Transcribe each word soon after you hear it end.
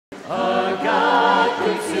A God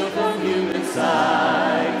concealed from human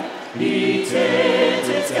sight. He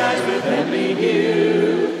tinted skies with heavenly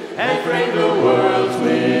hue, and framed the worlds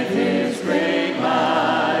with his great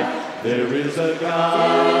might. There is a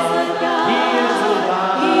God, he is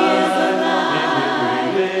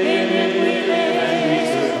alive, in him we live,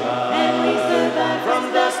 and we survive.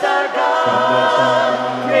 From dust our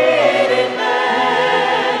God created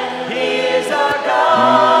man. He is our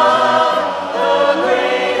God, the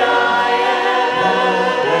great I am.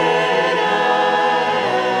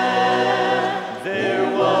 There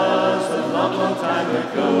was a long, long time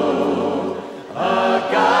ago a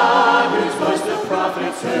God whose voice the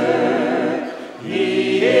prophets heard.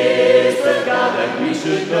 He is the God that we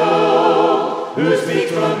should know, who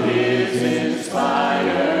speaks from his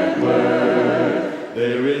inspired word.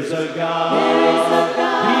 There is a God, he is alive,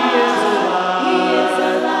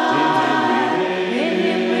 in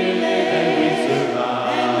him we live, and we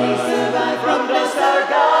survive. From dust our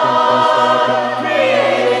God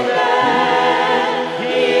created man.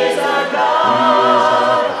 He is our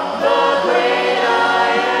God, the great I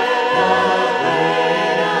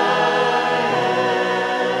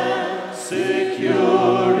am.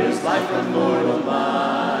 Secure his life from mortal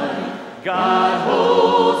mind. God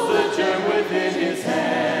holds the germ within his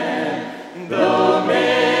hand. Though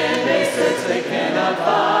men may search, they cannot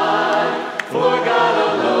find, for God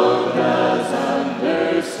alone does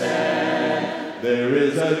understand. There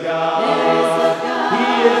is a God,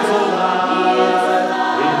 he is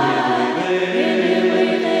alive, in him we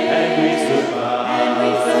live, and we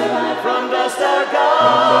survive. From dust our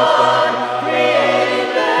God created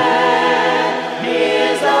man. He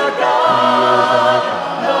is our God,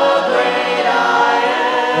 the great I am.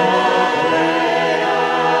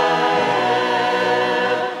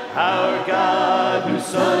 Our God who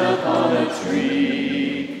sung upon a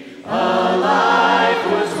tree, a life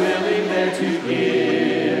was willing there to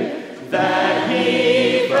give, that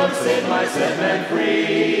he from sin might set men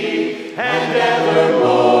free, and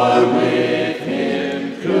evermore with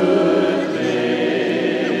him could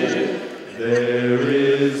live. There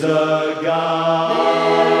is a God.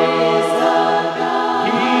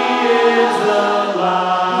 He is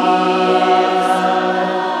alive.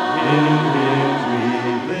 In him we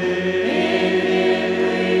live,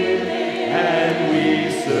 and we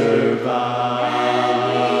survive.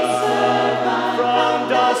 From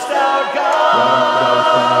dust our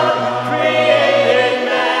God created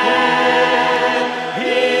man.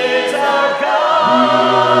 He is our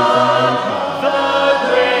God, the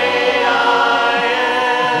great I am.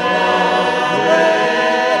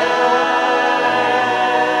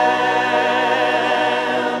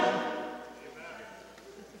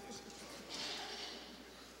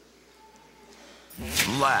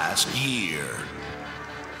 Last year,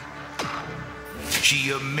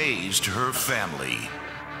 she amazed her family.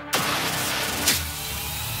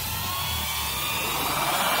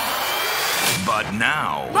 But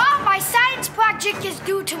now, Mom, my science project is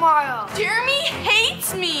due tomorrow. Jeremy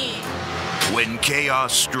hates me. when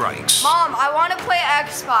chaos strikes, Mom, I want to play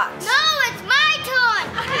Xbox. No, it's my turn.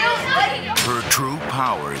 her true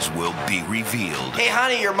powers will be revealed. Hey,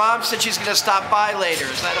 honey, your mom said she's gonna stop by later.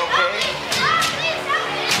 Is that okay?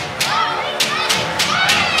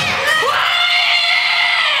 What?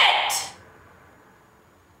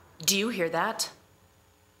 Do you hear that?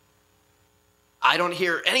 I don't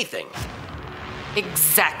hear anything.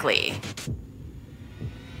 Exactly.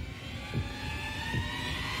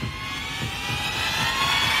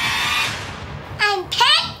 I'm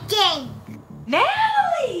painting.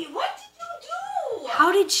 Natalie, what did you do?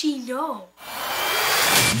 How did she know?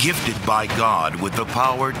 Gifted by God with the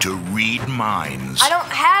power to read minds. I don't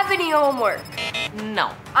have any homework.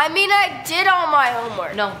 No. I mean, I did all my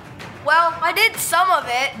homework. No. Well, I did some of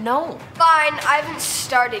it. No. Fine, I haven't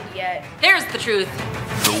started yet. There's the truth.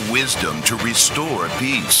 The wisdom to restore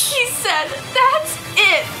peace. He said, that's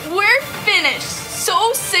it. We're finished.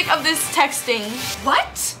 So sick of this texting.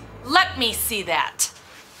 What? Let me see that.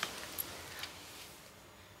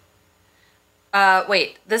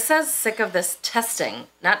 Wait, this says sick of this testing,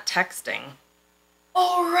 not texting.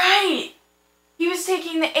 All right. He was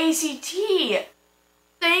taking the ACT.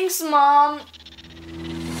 Thanks, Mom.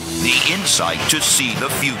 The insight to see the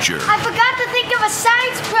future. I forgot to think of a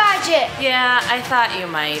science project. Yeah, I thought you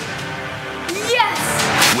might. Yes!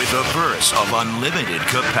 With a verse of unlimited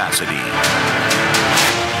capacity.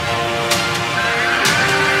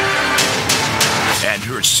 And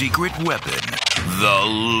her secret weapon, the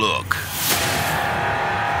look.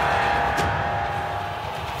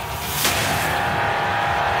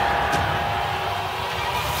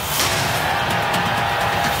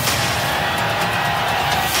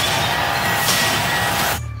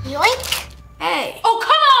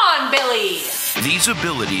 These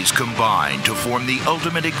abilities combine to form the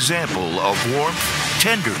ultimate example of warmth,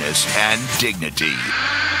 tenderness, and dignity.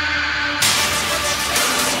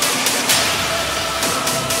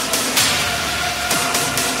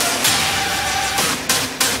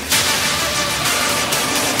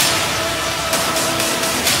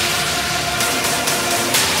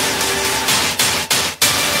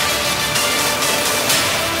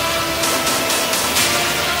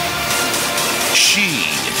 She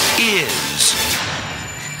is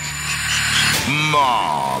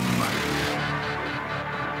Mom.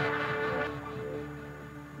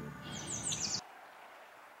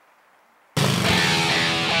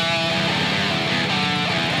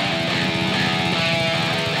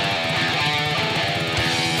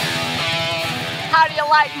 How do you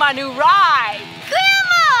like my new ride?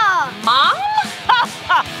 Grandma! Mom?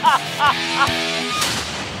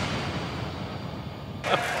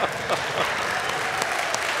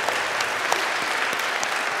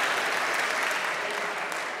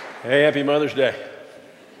 Hey, happy Mother's Day.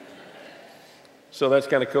 So that's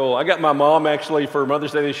kind of cool. I got my mom actually for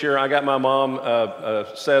Mother's Day this year. I got my mom a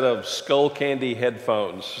set of Skull Candy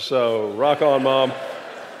headphones. So rock on, Mom.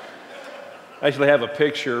 I actually have a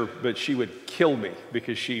picture, but she would kill me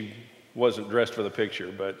because she wasn't dressed for the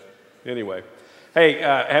picture. But anyway, hey,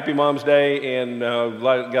 happy Mom's Day, and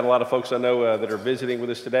got a lot of folks I know that are visiting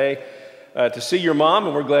with us today to see your mom,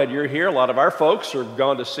 and we're glad you're here. A lot of our folks are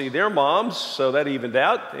gone to see their moms, so that evened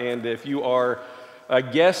out. And if you are a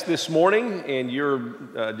guest this morning and you're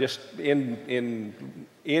just in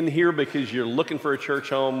here because you're looking for a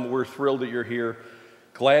church home, we're thrilled that you're here.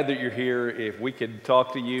 Glad that you're here. If we could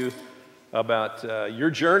talk to you about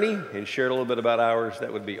your journey and share a little bit about ours,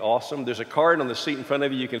 that would be awesome. There's a card on the seat in front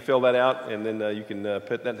of you. You can fill that out, and then you can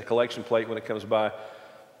put that in the collection plate when it comes by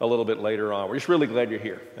a little bit later on. We're just really glad you're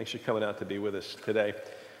here. Thanks for coming out to be with us today.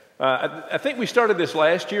 I think we started this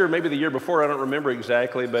last year, or maybe the year before. I don't remember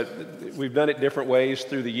exactly, but we've done it different ways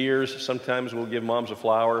through the years. Sometimes we'll give moms a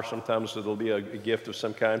flower. Sometimes it'll be a gift of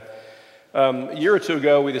some kind. A year or two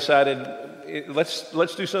ago, we decided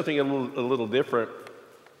let's do something a little different.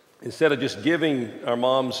 Instead of just giving our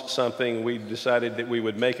moms something, we decided that we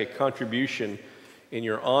would make a contribution in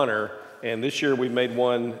your honor. And this year we made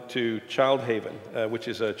one to Child Haven, which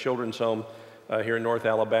is a children's home here in North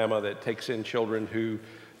Alabama that takes in children who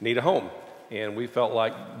need a home. And we felt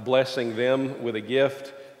like blessing them with a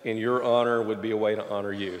gift in your honor would be a way to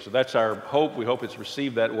honor you. So that's our hope. We hope it's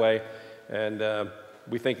received that way. And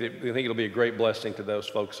we think it'll be a great blessing to those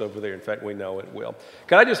folks over there. In fact, we know it will.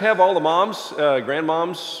 Can I just have all the moms,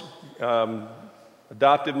 grandmoms,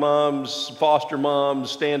 adopted moms, foster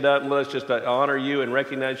moms, stand up and let us just honor you and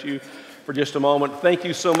recognize you for just a moment. Thank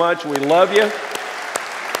you so much. We love you.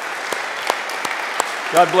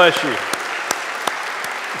 God bless you.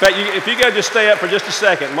 In fact, if you guys just stay up for just a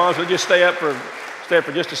second, moms, we'll just stay up for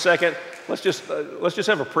just a second. Let's just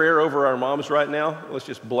have a prayer over our moms right now. Let's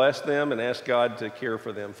just bless them and ask God to care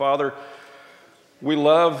for them. Father, we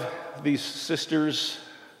love these sisters,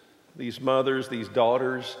 these mothers, these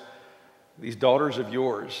daughters of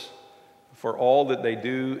yours for all that they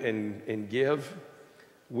do and give.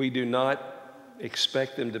 We do not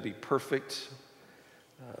expect them to be perfect.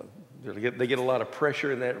 They get a lot of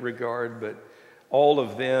pressure in that regard, but all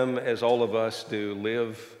of them, as all of us do,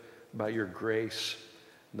 live by your grace,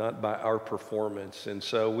 not by our performance. And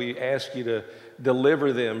so we ask you to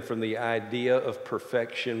deliver them from the idea of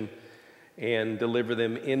perfection and deliver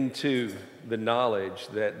them into the knowledge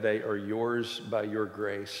that they are yours by your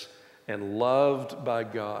grace and loved by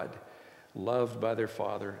God, loved by their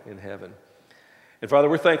Father in heaven. And Father,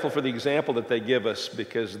 we're thankful for the example that they give us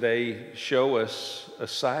because they show us a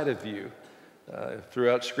side of you.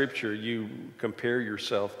 Throughout Scripture, you compare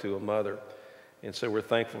yourself to a mother. And so we're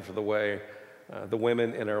thankful for the way the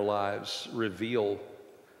women in our lives reveal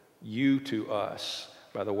you to us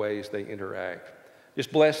by the ways they interact.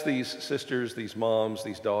 Just bless these sisters, these moms,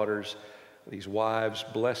 these daughters, these wives.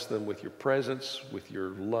 Bless them with your presence, with your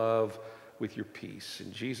love, with your peace.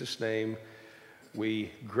 In Jesus' name,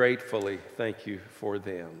 we gratefully thank you for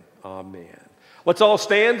them. Amen. Let's all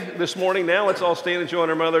stand this morning now. Let's all stand and join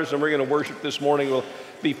our mothers, and we're going to worship this morning. We'll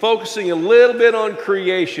be focusing a little bit on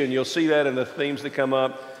creation. You'll see that in the themes that come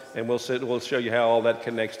up, and we'll show you how all that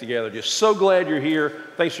connects together. Just so glad you're here.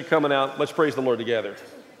 Thanks for coming out. Let's praise the Lord together.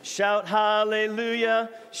 Shout hallelujah,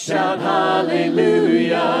 shout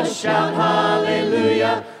hallelujah, shout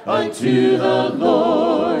hallelujah unto the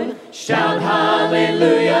Lord. Shout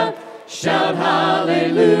hallelujah, shout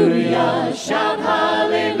hallelujah, shout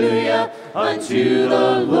hallelujah unto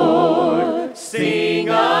the Lord. Sing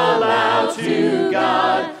aloud to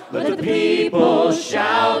God, Let the people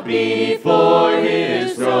shout before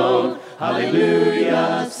his throne.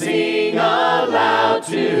 Hallelujah, sing aloud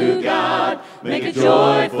to God. Make a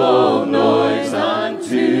joyful noise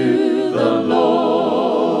unto the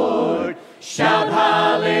Lord. Shout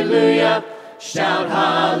hallelujah, shout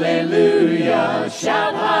hallelujah,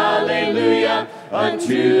 shout hallelujah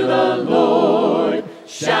unto the Lord.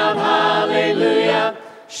 Shout hallelujah,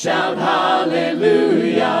 shout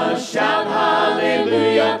hallelujah, shout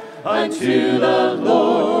hallelujah unto the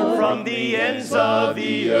Lord. From the ends of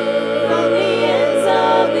the earth, from the ends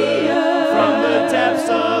of the earth, from the depths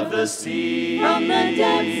of the sea, from the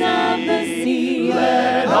depths of the sea,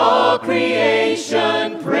 let all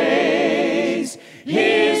creation praise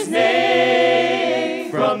his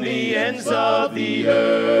name. From the ends of the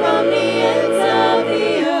earth, from the ends of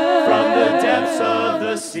the earth, from the depths of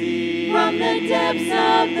the sea, from the depths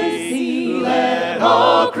of the sea, let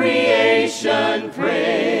all creation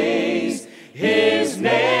praise his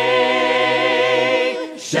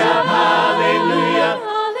name. Shout hallelujah,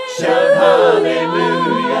 shout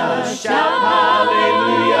hallelujah, shout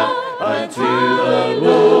hallelujah unto the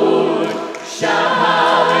Lord. Shout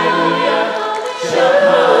hallelujah, shout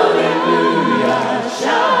hallelujah,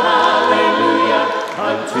 shout hallelujah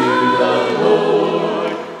unto the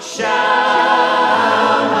Lord.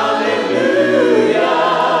 Shout hallelujah,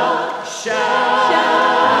 shout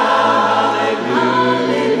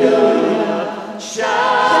hallelujah,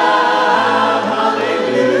 shout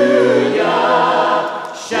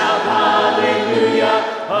hallelujah, shout hallelujah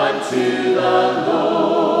unto the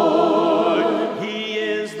Lord. He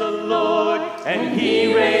is the Lord, and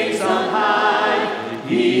he reigns on high.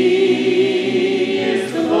 He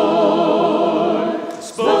is the Lord.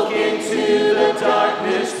 Spoke into the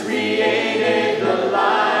darkness, created the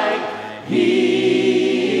light.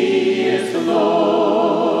 He is the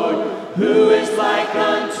Lord. Who is like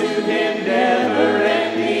unto him, never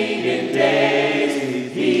ending in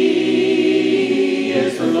days? He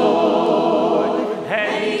is the Lord.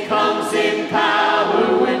 And he comes in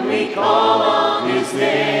power when we call on his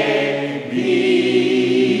name.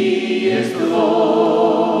 He is the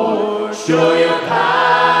Lord. Show your power,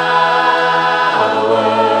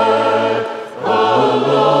 oh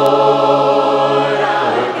Lord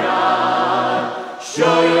our God.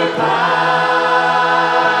 Show your power,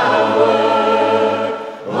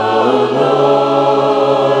 oh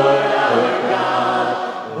Lord our God,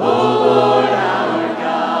 oh Lord our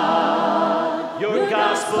God. Your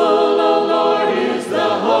gospel, oh Lord, is the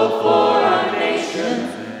hope for our nation.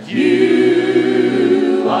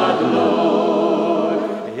 You are the Lord.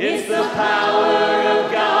 It's the power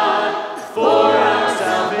of God for our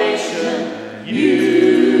salvation.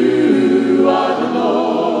 You are the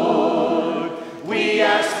Lord. We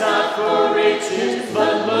ask not for riches,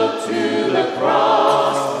 but look to the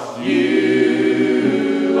cross.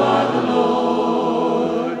 You are the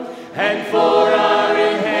Lord. And for our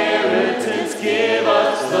inheritance, give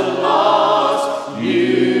us the lost.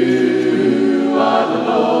 You are the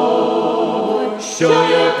Lord. Show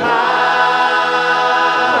your power,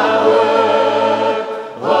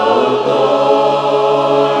 oh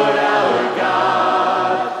Lord our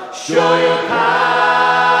God. Show your power,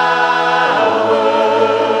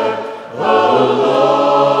 oh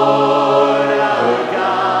Lord our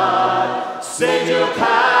God. Send your power,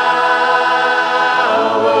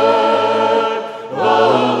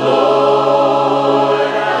 oh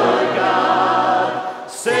Lord our God.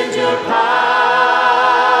 Send your power,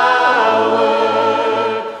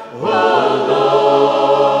 oh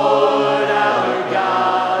Lord our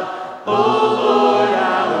God, oh Lord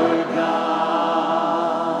our God.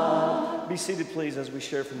 Be seated, please, as we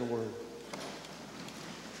share from the Word.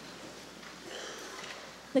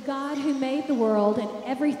 The God who made the world and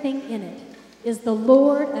everything in it is the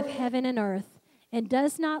Lord of heaven and earth, and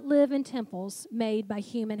does not live in temples made by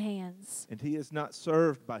human hands. And he is not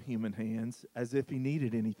served by human hands as if he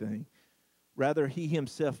needed anything. Rather, he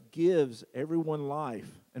himself gives everyone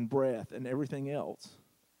life and breath and everything else.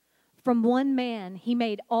 From one man he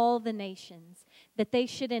made all the nations, that they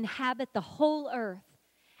should inhabit the whole earth.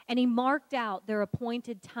 And he marked out their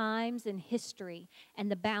appointed times in history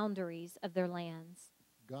and the boundaries of their lands.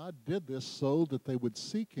 God did this so that they would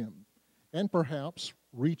seek him and perhaps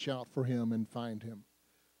reach out for him and find him,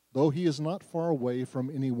 though he is not far away from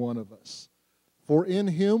any one of us. For in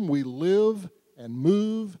him we live and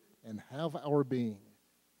move and have our being.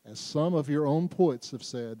 As some of your own poets have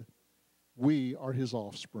said, we are his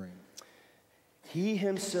offspring. He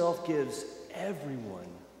himself gives everyone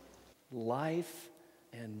life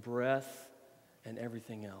and breath and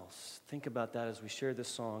everything else. Think about that as we share this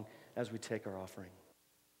song, as we take our offering.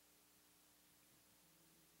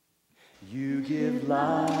 You give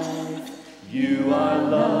life, you are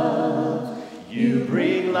love, you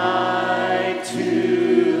bring light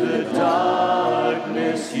to the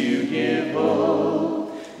darkness, you give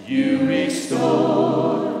hope, you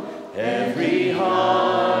restore every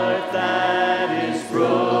heart that is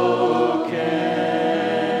broken.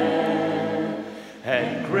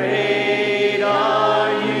 And great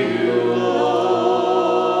are you, Lord.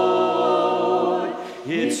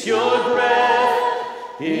 It's your breath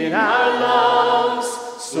in our lungs,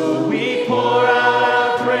 so we pour out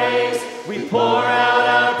our praise. We pour out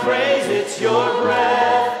our praise. It's your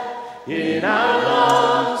breath in our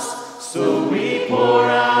lungs, so we pour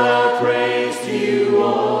out our praise to you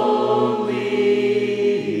only.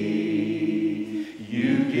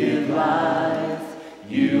 You give life,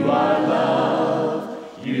 you are love,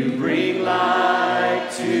 you bring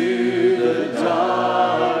light to the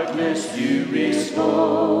darkness, you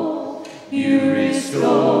restore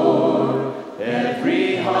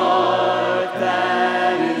every heart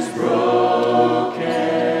that is broken.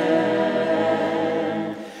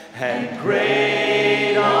 And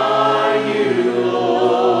great are you,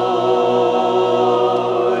 Lord.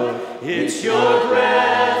 It's your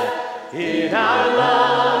breath in our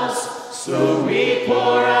lungs, so we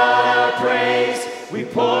pour out our praise. We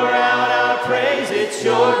pour out our praise. It's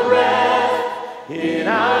your breath in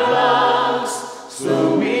our lungs,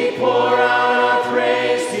 so we pour out our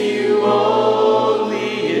praise to you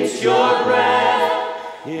only. It's your breath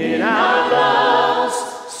in our lungs,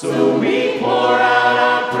 so we pour out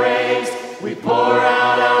our praise. We pour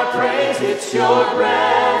out our praise. It's your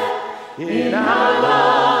breath in our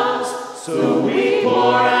lungs, so we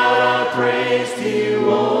pour out our praise to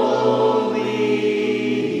you only.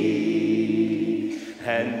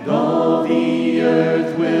 And all the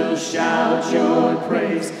earth will shout your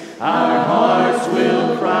praise. Our hearts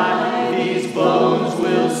will cry, these bones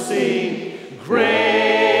will sing.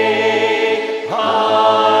 Great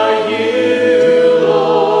are you,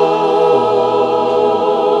 Lord.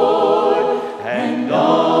 And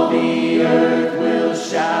all the earth will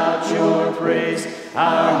shout your praise.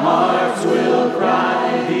 Our hearts will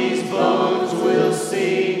cry, these bones will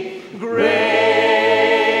sing. Great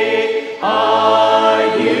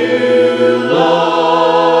are you,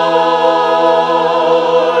 Lord.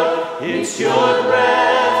 It's your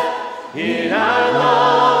breath in our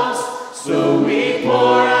lungs, so we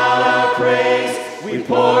pour out our praise. We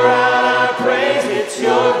pour out our praise. It's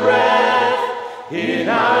your breath in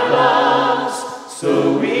our lungs,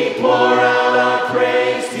 so we pour out our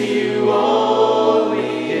praise to you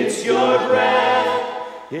only. It's your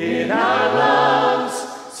breath in our lungs,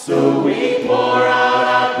 so we pour out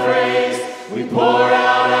our praise. We pour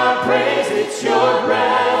out our praise. It's your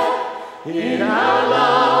breath in our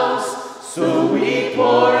lungs, so we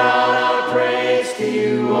pour out our praise to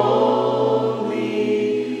you only,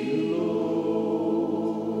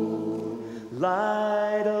 Lord.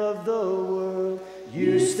 Light of the world,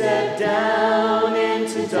 you step down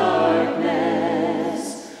into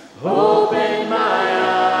darkness. Open my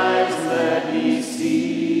eyes, let me see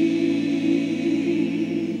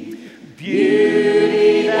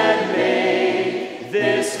beauty that made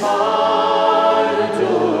this heart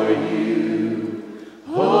adore you.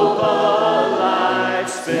 Hope of life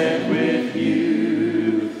spent with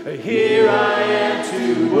you. Here I am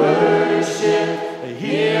to worship.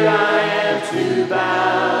 Here I am to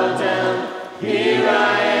bow down. Here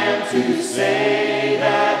I am to say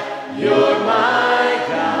that you're my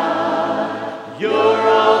God. You're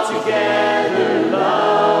altogether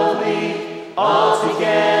lovely,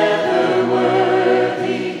 altogether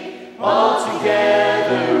worthy,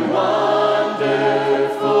 altogether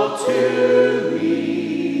wonderful to me.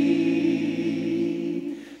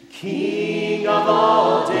 King of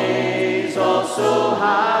all days, also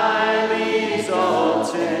highly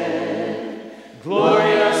exalted,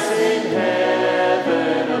 glorious in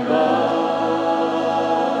heaven above.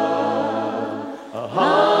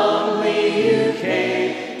 Humbly you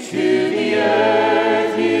came to the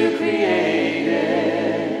earth you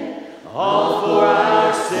created, all for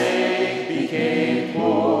our sake became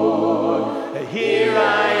poor. Here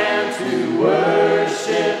I am to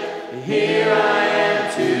worship, here I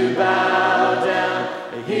am to bow down,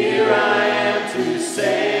 here I am to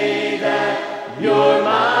say that you're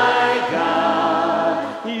my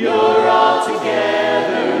God. You're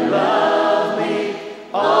altogether lovely,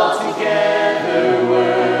 altogether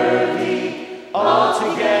worthy,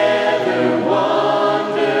 altogether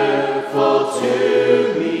wonderful to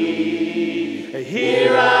me.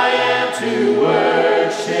 Here I am to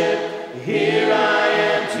worship, here I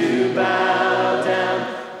am to bow down,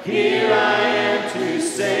 here I am to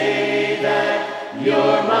say that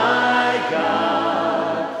you're my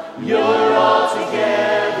God. You're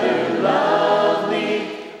altogether lovely,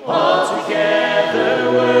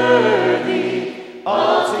 altogether worthy,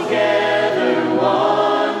 altogether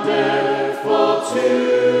wonderful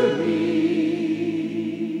to me.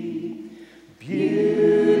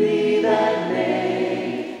 Beauty that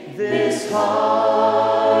made this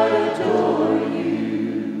heart adore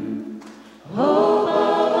you. Hope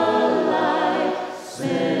of a life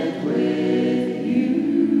spent with you.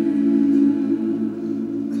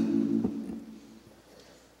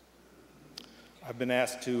 I've been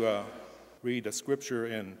asked to read a scripture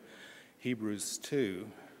in Hebrews 2,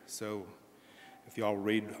 so if y'all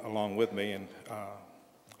read along with me, and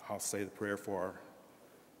I'll say the prayer for our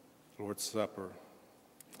Lord's Supper.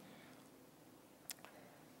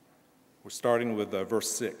 We're starting with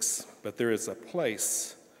verse 6. But there is a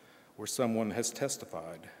place where someone has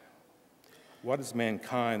testified. What is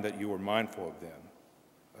mankind that you are mindful of them?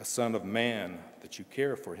 A son of man that you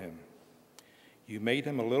care for him? You made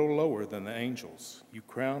him a little lower than the angels. You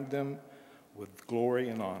crowned them with glory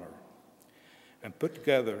and honor, and put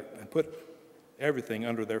everything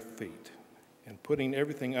under their feet. And putting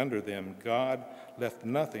everything under them, God left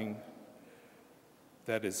nothing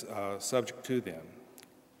that is subject to them.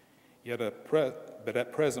 But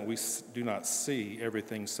at present we do not see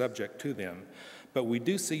everything subject to them, but we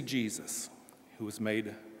do see Jesus, who was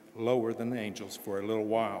made lower than the angels for a little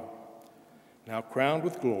while, now crowned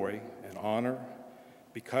with glory and honor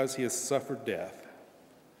because he has suffered death,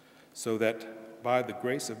 so that by the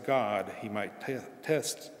grace of God he might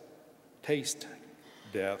taste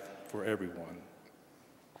death for everyone.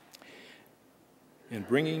 In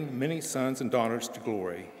bringing many sons and daughters to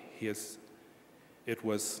glory, it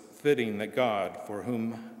was fitting that God, for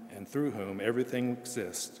whom and through whom everything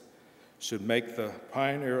exists, should make the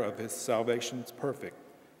pioneer of his salvation perfect,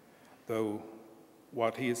 through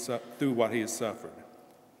what he has suffered.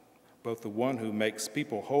 Both the one who makes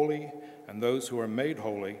people holy and those who are made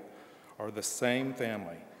holy are the same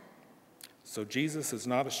family. So Jesus is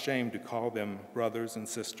not ashamed to call them brothers and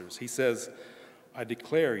sisters. He says, I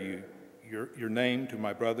declare your name to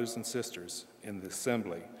my brothers and sisters in the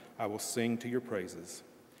assembly. I will sing to your praises.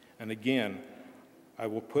 And again, I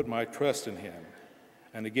will put my trust in him.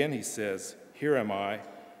 And again he says, here am I,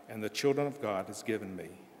 and the children of God has given me.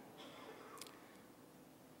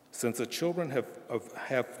 Since the children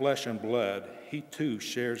have flesh and blood, he too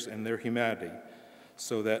shares in their humanity,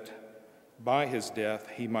 so that by his death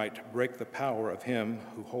he might break the power of him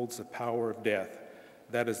who holds the power of death,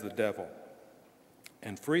 that is the devil,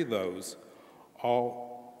 and free those who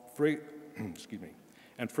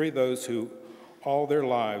all their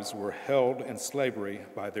lives were held in slavery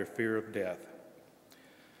by their fear of death.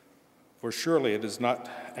 For surely it is not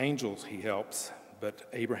angels he helps, but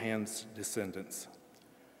Abraham's descendants.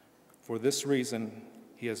 For this reason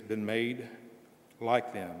he has been made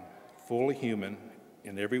like them, fully human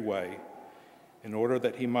in every way, in order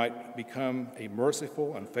that he might become a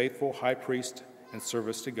merciful and faithful high priest in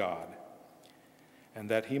service to God, and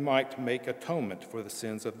that he might make atonement for the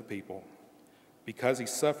sins of the people. Because he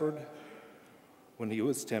suffered when he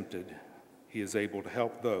was tempted, he is able to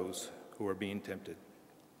help those who are being tempted.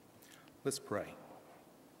 Let's pray.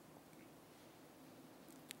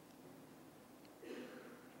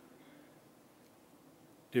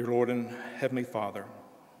 Dear Lord and Heavenly Father,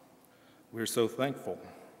 we are so thankful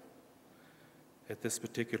at this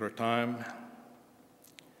particular time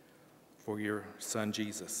for your Son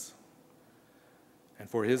Jesus and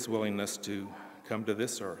for his willingness to come to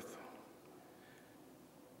this earth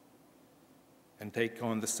and take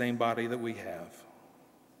on the same body that we have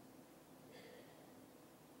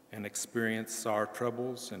and experience our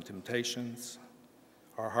troubles and temptations,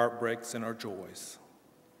 our heartbreaks and our joys.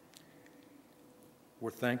 We're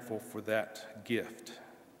thankful for that gift.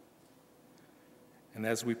 And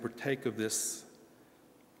as we partake of this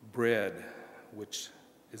bread, which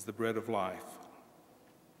is the bread of life,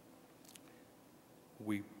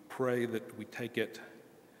 we pray that we take it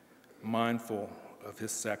mindful of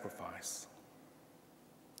his sacrifice.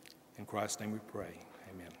 In Christ's name we pray,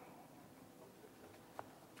 amen.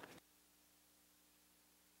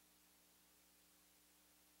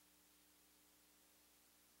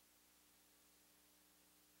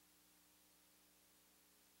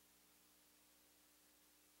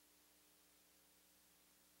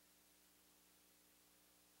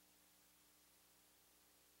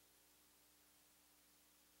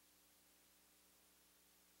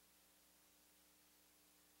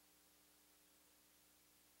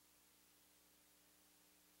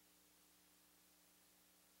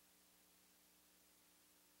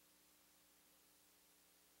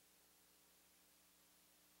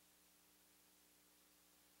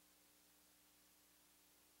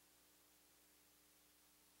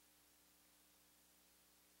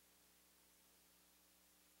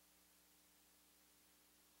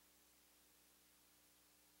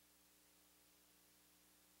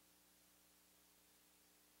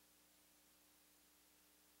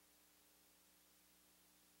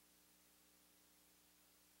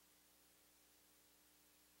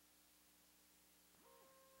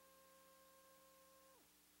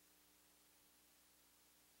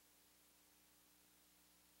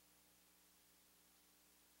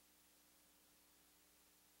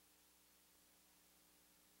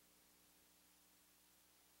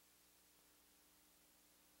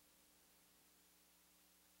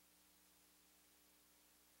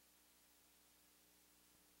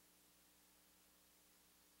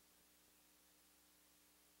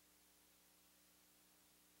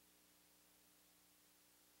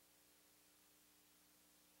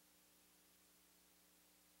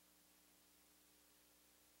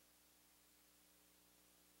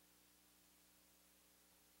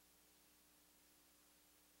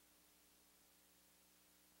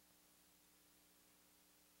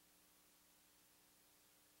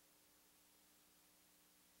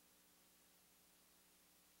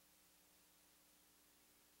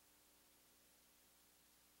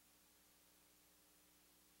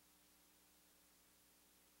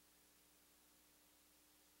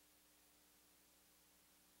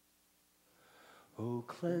 O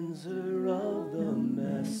cleanser of the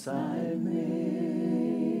mess I made,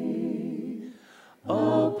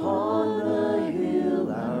 upon the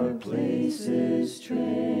hill our places trade,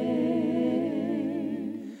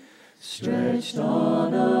 stretched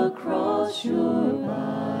on a cross your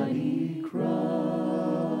body crushed,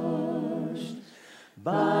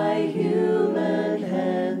 by human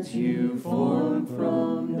hands you formed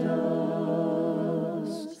from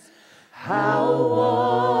dust. How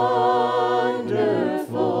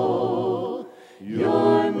wonderful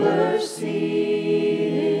your mercy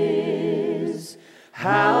is,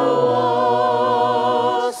 how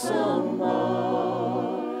awesome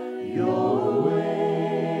are your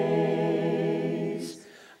ways.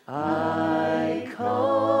 I come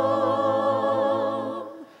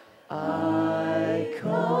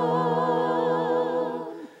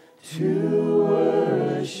to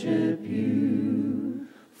worship you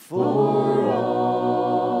for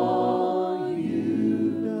all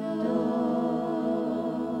you've done.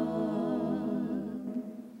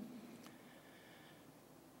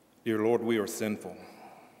 Dear Lord, we are sinful.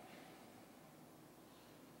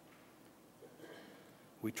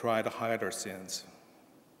 We try to hide our sins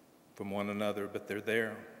from one another, but they're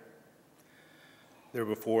there. They're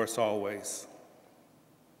before us always.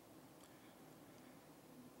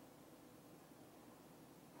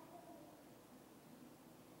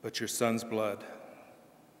 But your Son's blood,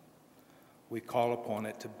 we call upon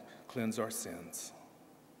it to cleanse our sins.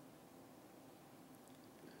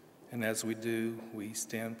 And as we do, we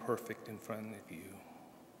stand perfect in front of you.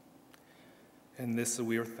 And this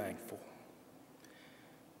we are thankful.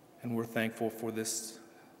 And we're thankful for this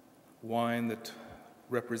wine that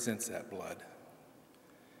represents that blood.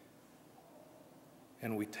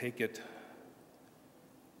 And we take it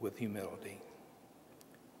with humility.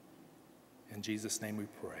 In Jesus' name we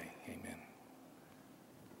pray, amen.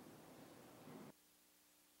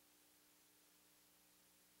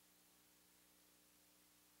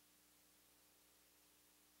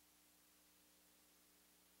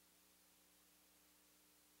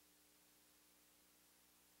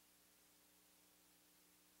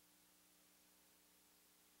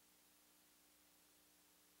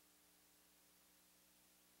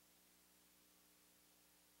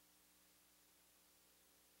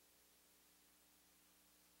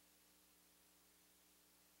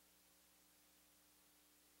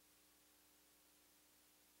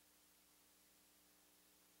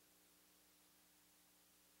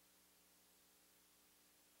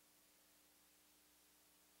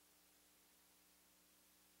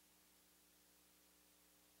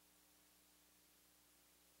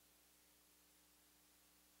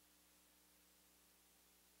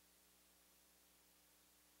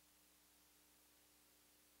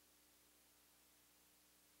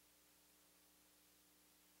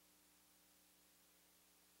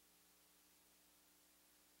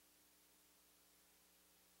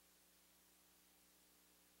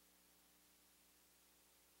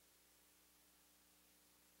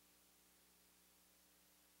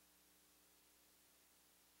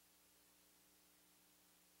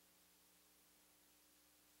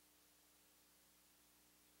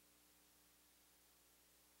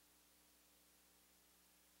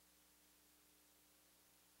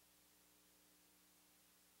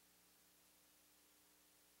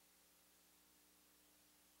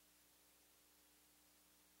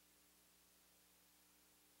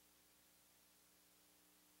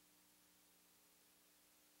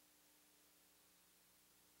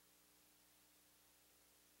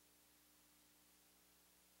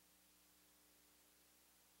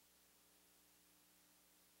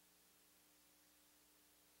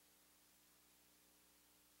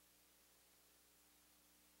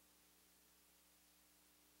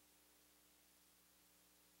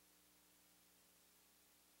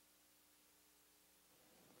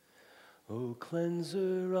 O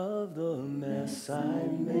cleanser of the mess I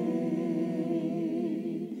made,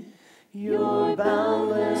 your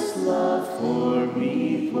boundless love for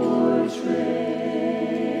me portray,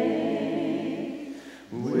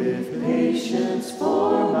 with patience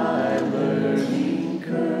for my learning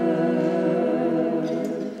curve,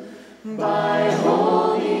 by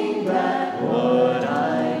holding back what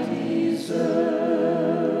I deserve.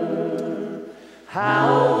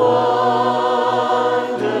 How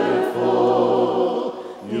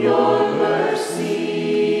your mercy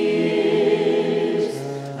is,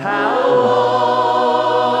 how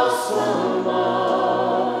awesome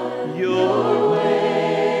are your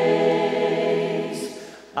ways.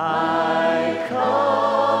 I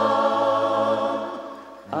come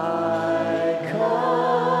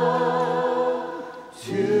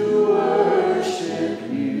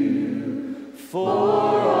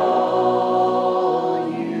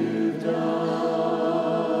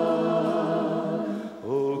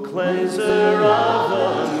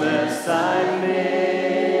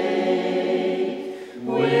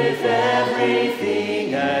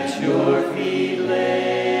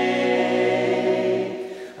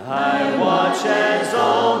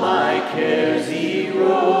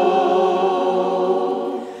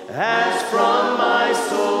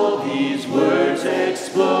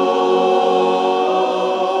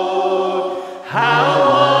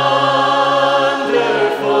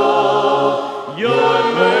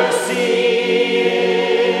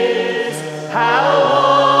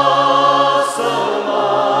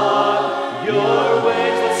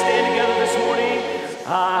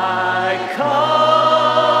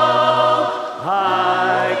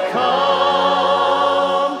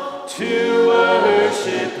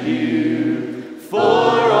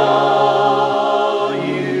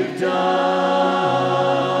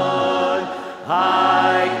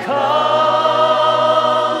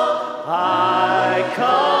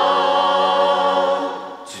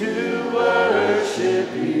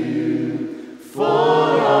worship you for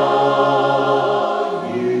all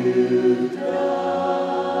you've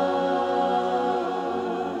done.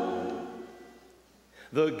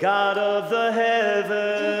 The God of the heavens,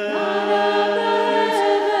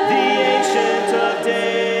 the Ancient of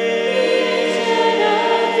Days,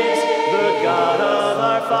 the God of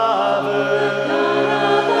our fathers,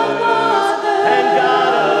 and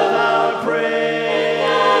God of our praise,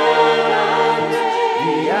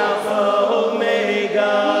 the Alpha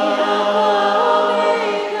Omega,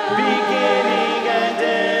 beginning and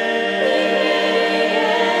end,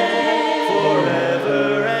 forever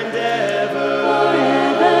and ever,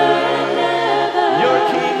 your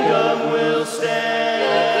kingdom will stand.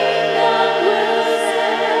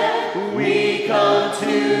 We come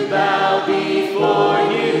to bow before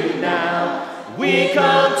you now. We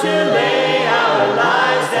come to lay our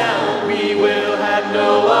lives down. We will have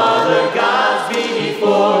no other gods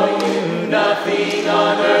before you. Nothing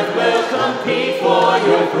on earth will compete for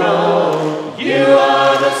your throne. You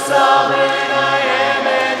are the sovereign I am,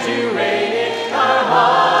 and you reign in our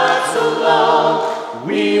hearts alone.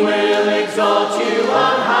 We will exalt you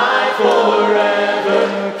on high forever,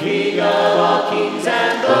 King of all kings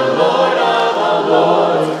and the Lord of all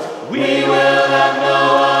lords. We will have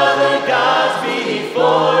no other gods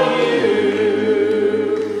before you.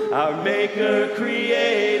 Our Maker,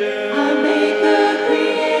 Creator,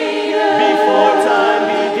 before time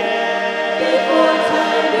began,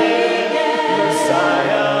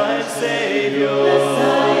 Messiah and Savior,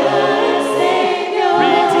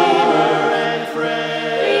 Redeemer and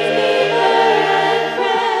friend,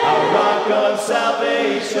 our rock of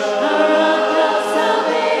salvation,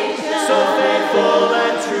 so faithful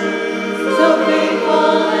and true.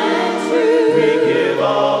 We give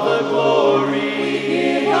all the glory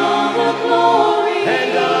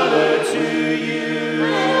and honor to you.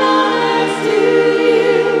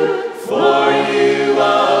 For you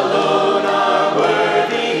alone are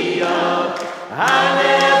worthy of our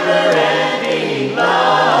never-ending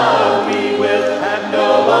love. We will have no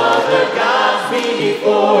other gods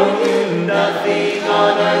before you. Nothing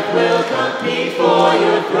on earth will compete for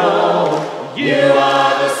your throne. You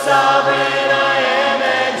are the sovereign I am,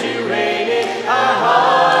 and you reign in our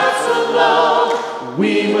hearts alone.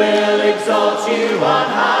 We will exalt you on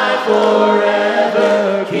high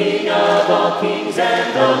forever, King of all kings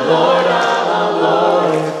and the Lord of all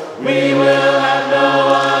lords. We will have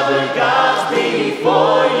no other gods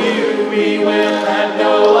before you. We will have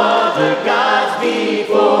no other gods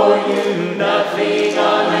before you. Nothing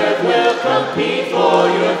on earth will compete for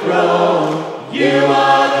your throne. You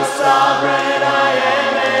are the sovereign I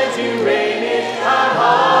am, and you reign in our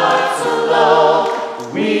hearts alone.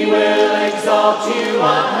 We will exalt you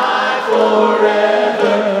on high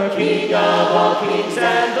forever, King of all kings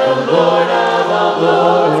and the Lord of all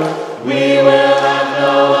lords. We will have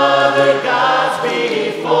no other gods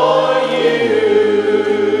before you.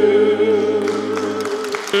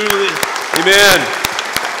 Amen.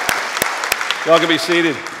 Y'all can be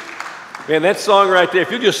seated. Man, that song right there,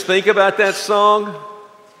 if you just think about that song,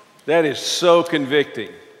 that is so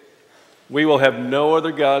convicting. We will have no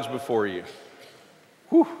other gods before you.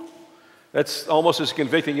 Whew. That's almost as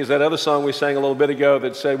convicting as that other song we sang a little bit ago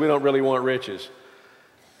that said, we don't really want riches.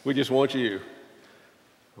 We just want you.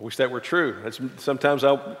 I wish that were true. Sometimes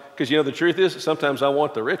because you know the truth is, sometimes I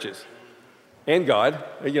want the riches and God.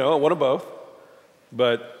 You know, I want them both.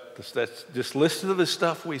 But that's, just listen to the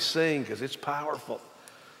stuff we sing because it's powerful.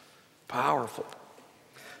 Powerful.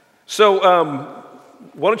 So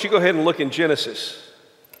why don't you go ahead and look in Genesis,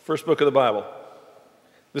 first book of the Bible.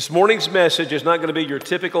 This morning's message is not going to be your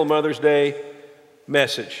typical Mother's Day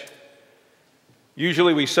message.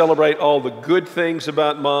 Usually we celebrate all the good things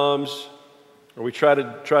about moms, or we try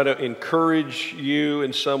to encourage you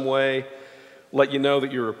in some way, let you know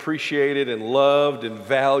that you're appreciated and loved and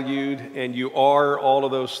valued, and you are all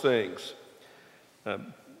of those things.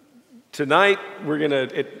 Tonight, we're going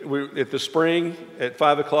to, at the spring, at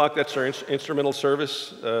 5 o'clock, that's our instrumental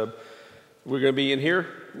service. We're going to be in here.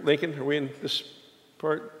 Lincoln, are we in this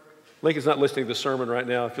part? Lincoln's not listening to the sermon right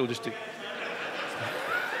now. If you'll just do...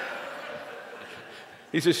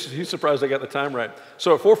 He's surprised I got the time right.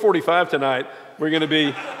 So at 4:45 tonight, we're going to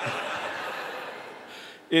be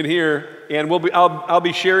in here, and I'll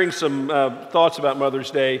be sharing some thoughts about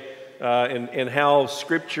Mother's Day and how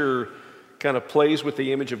Scripture kind of plays with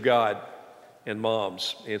the image of God and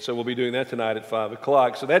moms. And so we'll be doing that tonight at 5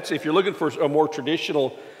 o'clock. So that's, if you're looking for a more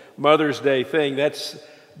traditional Mother's Day thing, that's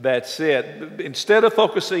it. Instead of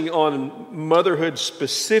focusing on motherhood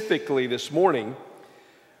specifically this morning,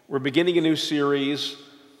 we're beginning a new series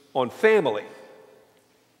on family.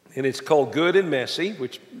 And it's called Good and Messy,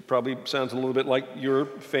 which probably sounds a little bit like your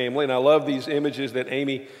family. And I love these images that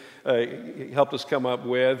Amy helped us come up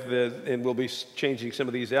with, and we'll be changing some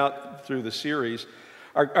of these out through the series.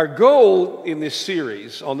 Our goal in this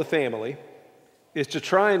series on the family is to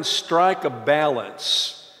try and strike a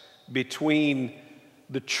balance between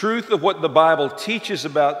the truth of what the Bible teaches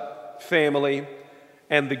about family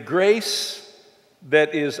and the grace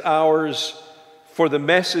that is ours for the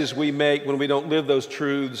messes we make when we don't live those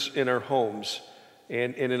truths in our homes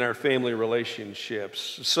and in our family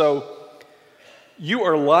relationships. So you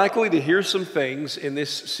are likely to hear some things in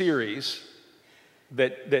this series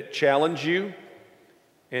that challenge you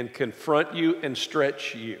and confront you and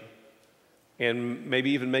stretch you and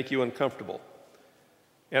maybe even make you uncomfortable.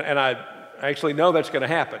 And I actually know that's going to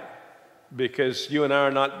happen because you and I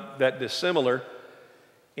are not that dissimilar,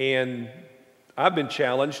 and I've been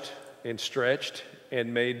challenged and stretched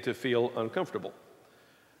and made to feel uncomfortable.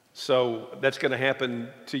 So that's going to happen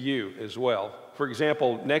to you as well. For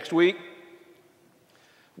example, next week,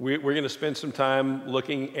 we're going to spend some time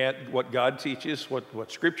looking at what God teaches,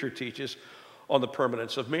 what Scripture teaches on the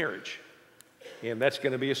permanence of marriage. And that's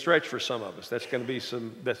going to be a stretch for some of us. That's going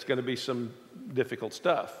to be some difficult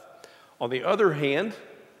stuff. On the other hand,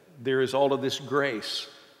 there is all of this grace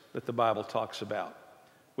that the Bible talks about,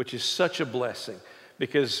 which is such a blessing.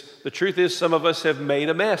 Because the truth is, some of us have made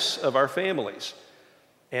a mess of our families,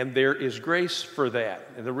 and there is grace for that.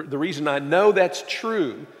 And the reason I know that's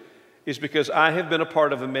true is because I have been a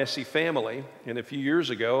part of a messy family, and a few years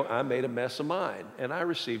ago, I made a mess of mine, and I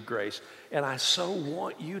received grace. And I so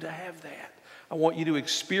want you to have that. I want you to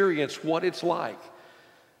experience what it's like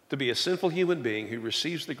to be a sinful human being who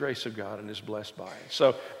receives the grace of God and is blessed by it.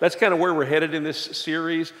 So that's kind of where we're headed in this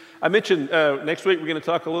series. I mentioned next week we're going to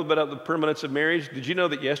talk a little bit about the permanence of marriage. Did you know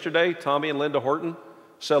that yesterday Tommy and Linda Horton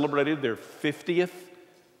celebrated their 50th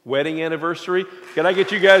wedding anniversary? Can I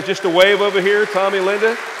get you guys just a wave over here, Tommy and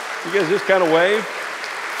Linda? You guys just kind of wave.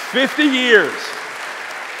 50 years.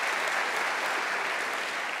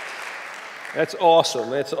 That's awesome.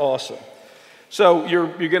 That's awesome. So you're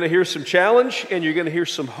going to hear some challenge, and you're going to hear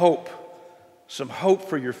some hope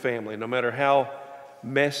for your family, no matter how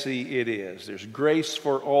messy it is. There's grace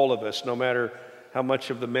for all of us, no matter how much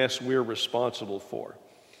of the mess we're responsible for.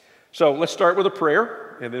 So let's start with a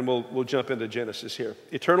prayer, and then we'll jump into Genesis here.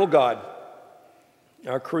 Eternal God,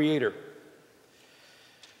 our Creator,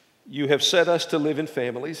 you have set us to live in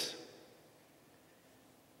families.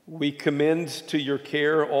 We commend to your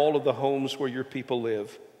care all of the homes where your people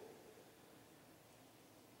live.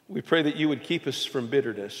 We pray that you would keep us from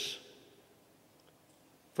bitterness,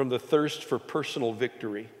 from the thirst for personal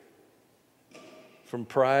victory, from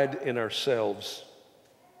pride in ourselves.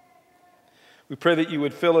 We pray that you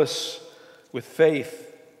would fill us with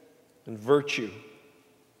faith and virtue,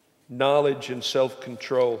 knowledge and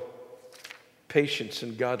self-control, patience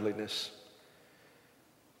and godliness.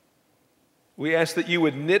 We ask that you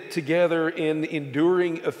would knit together in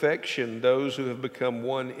enduring affection those who have become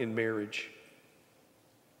one in marriage,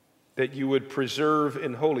 that you would preserve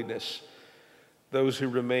in holiness those who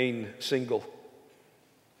remain single.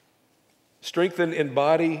 Strengthen in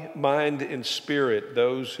body, mind, and spirit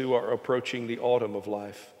those who are approaching the autumn of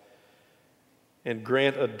life, and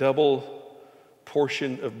grant a double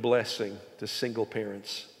portion of blessing to single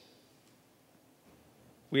parents.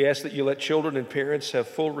 We ask that you let children and parents have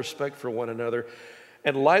full respect for one another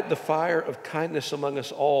and light the fire of kindness among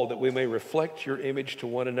us all, that we may reflect your image to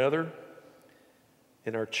one another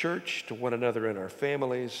in our church, to one another in our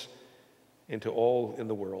families, and to all in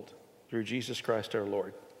the world. Through Jesus Christ our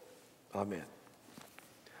Lord. Amen.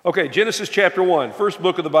 Okay, Genesis chapter 1, first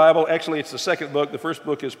book of the Bible. Actually, it's the second book. The first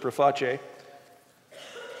book is Preface.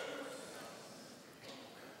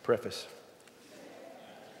 Preface.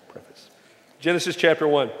 Genesis chapter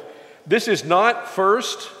 1. This is not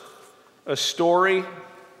first a story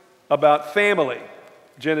about family.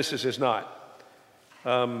 Genesis is not.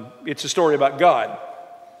 It's a story about God.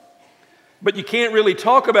 But you can't really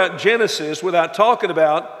talk about Genesis without talking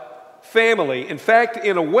about family. In fact,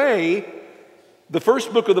 in a way, the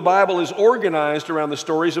first book of the Bible is organized around the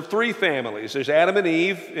stories of three families. There's Adam and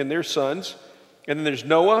Eve and their sons, and then there's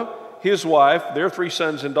Noah, his wife, their three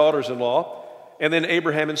sons and daughters-in-law, and then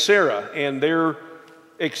Abraham and Sarah and their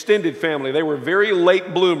extended family. They were very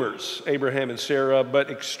late bloomers, Abraham and Sarah, but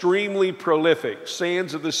extremely prolific.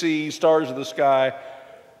 Sands of the sea, stars of the sky,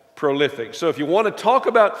 prolific. So if you want to talk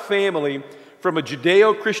about family from a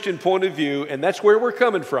Judeo-Christian point of view, and that's where we're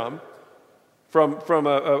coming from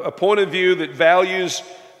a point of view that values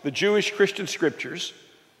the Jewish Christian scriptures,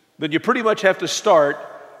 then you pretty much have to start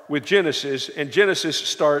with Genesis, and Genesis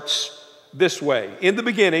starts this way. In the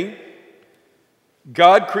beginning,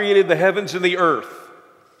 God created the heavens and the earth.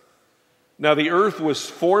 Now the earth was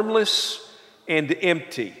formless and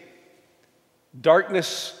empty.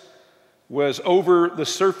 Darkness was over the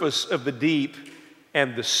surface of the deep,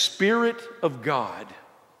 and the Spirit of God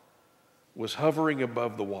was hovering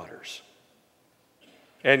above the waters.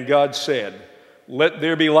 And God said, "Let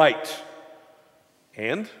there be light."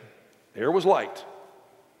 And there was light.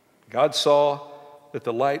 God saw that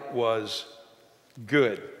the light was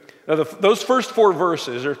good. Now, those first 4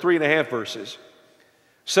 verses, or 3.5 verses,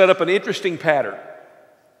 set up an interesting pattern.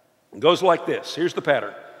 It goes like this. Here's the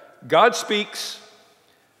pattern. God speaks,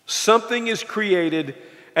 something is created,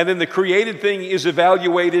 and then the created thing is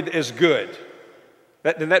evaluated as good.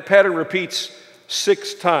 That pattern repeats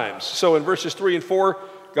 6 times. So in verses 3 and 4,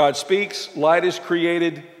 God speaks, light is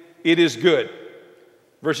created, it is good.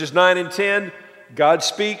 Verses 9 and 10, God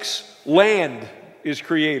speaks, land is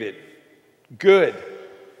created, good.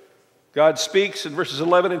 God speaks in verses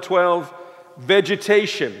 11 and 12,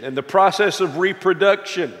 vegetation and the process of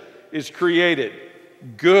reproduction is created,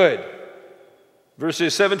 good.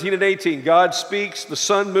 Verses 17 and 18, God speaks, the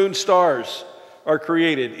sun, moon, stars are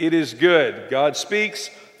created, it is good. God speaks,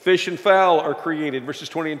 fish and fowl are created, verses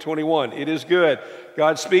 20 and 21, it is good.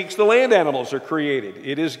 God speaks, the land animals are created,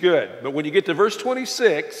 it is good. But when you get to verse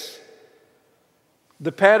 26,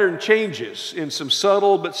 the pattern changes in some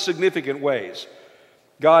subtle but significant ways.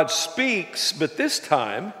 God speaks, but this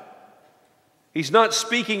time, He's not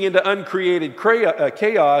speaking into uncreated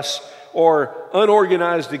chaos or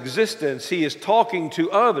unorganized existence. He is talking to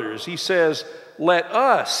others. He says, "Let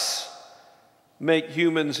us make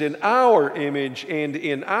humans in our image and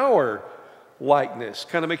in our likeness."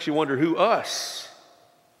 Kind of makes you wonder who us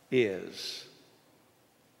is.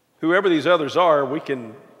 Whoever these others are, we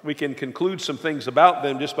can conclude some things about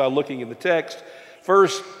them just by looking in the text.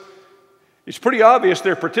 First, it's pretty obvious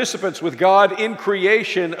they're participants with God in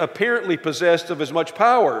creation, apparently possessed of as much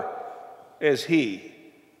power as He.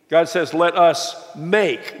 God says, "Let us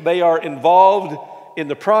make." They are involved in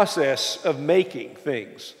the process of making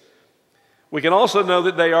things. We can also know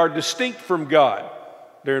that they are distinct from God.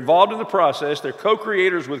 They're involved in the process. They're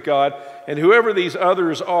co-creators with God. And whoever these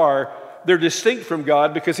others are, they're distinct from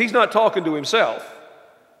God because He's not talking to Himself.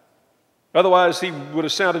 Otherwise, He would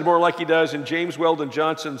have sounded more like He does in James Weldon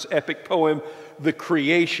Johnson's epic poem, The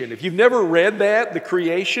Creation. If you've never read that, The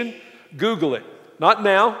Creation, Google it. Not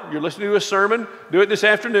now. You're listening to a sermon. Do it this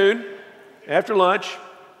afternoon, after lunch,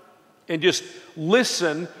 and just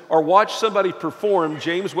listen or watch somebody perform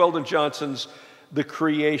James Weldon Johnson's The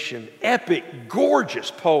Creation. Epic,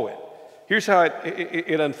 gorgeous poem. Here's how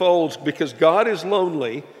it unfolds. Because God is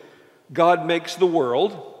lonely, God makes the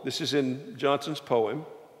world. This is in Johnson's poem.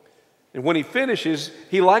 And when he finishes,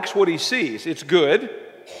 he likes what he sees. It's good,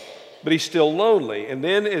 but he's still lonely. And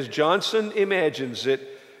then, as Johnson imagines it,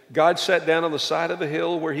 God sat down on the side of a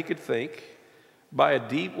hill where he could think. By a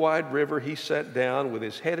deep, wide river, he sat down with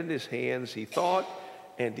his head in his hands. He thought,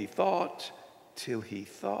 and he thought, till he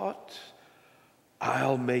thought,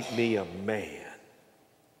 "I'll make me a man."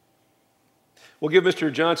 We'll give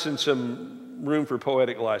Mr. Johnson some room for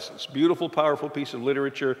poetic license. Beautiful, powerful piece of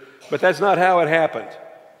literature, but that's not how it happened.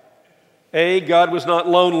 A, God was not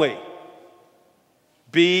lonely.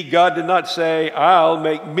 B, God did not say, "I'll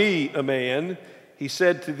make me a man." He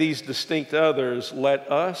said to these distinct others, "Let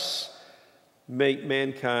us make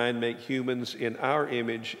mankind, make humans in our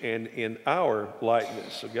image and in our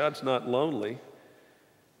likeness." So God's not lonely.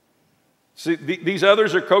 See, these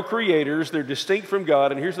others are co-creators. They're distinct from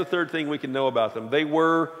God. And here's the third thing we can know about them. They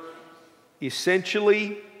were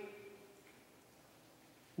essentially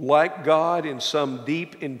like God in some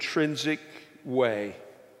deep intrinsic way.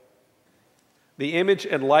 The image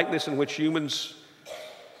and likeness in which humans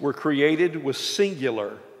were created was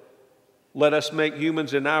singular. Let us make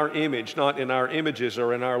humans in our image, not in our images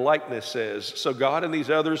or in our likenesses. So God and these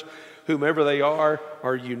others, whomever they are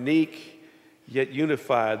unique yet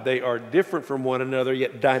unified. They are different from one another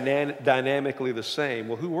yet dynamically the same.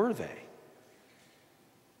 Well, who were they?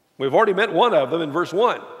 We've already met one of them in verse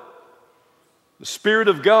 1. The Spirit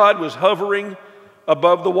of God was hovering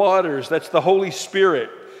above the waters. That's the Holy Spirit.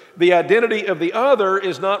 The identity of the other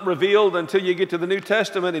is not revealed until you get to the New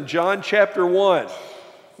Testament in John chapter 1.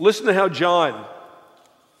 Listen to how John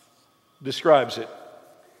describes it.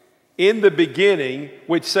 In the beginning,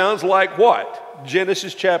 which sounds like what?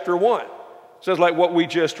 Genesis chapter 1. Sounds like what we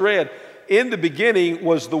just read. In the beginning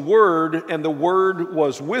was the Word, and the Word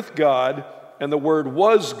was with God, and the Word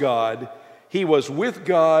was God. He was with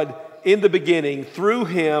God in the beginning. Through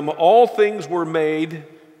Him all things were made,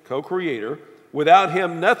 co-creator. Without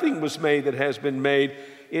Him nothing was made that has been made.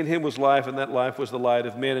 In him was life, and that life was the light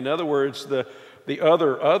of men. In other words, the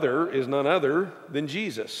other is none other than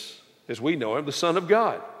Jesus, as we know him, the Son of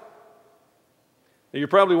God. Now, you're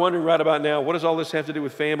probably wondering right about now, what does all this have to do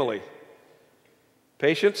with family?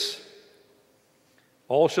 Patience.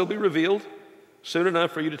 All shall be revealed soon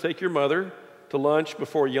enough for you to take your mother to lunch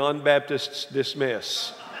before yon Baptists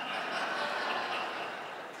dismiss.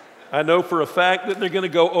 I know for a fact that they're going to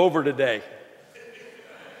go over today.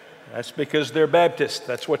 That's because they're Baptist.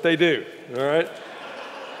 That's what they do, all right?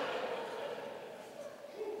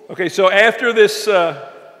 Okay, so after this,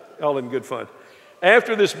 all in good fun.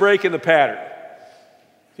 After this break in the pattern,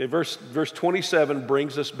 okay, verse 27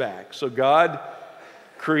 brings us back. So God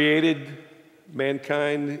created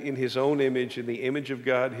mankind in his own image. In the image of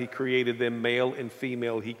God, he created them, male and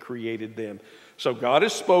female, he created them. So God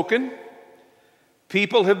has spoken.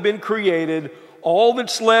 People have been created. All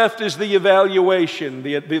that's left is the evaluation,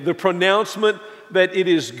 the pronouncement that it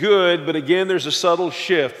is good, but again, there's a subtle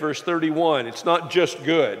shift. Verse 31, it's not just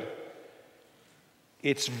good.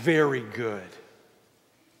 It's very good.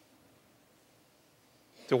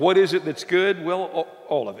 So what is it that's good? Well,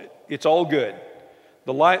 all of it. It's all good.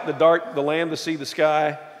 The light, the dark, the land, the sea, the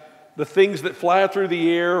sky, the things that fly through the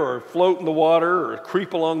air or float in the water or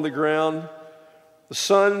creep along the ground, the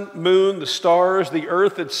sun, moon, the stars, the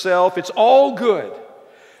earth itself, it's all good.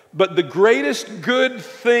 But the greatest good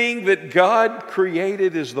thing that God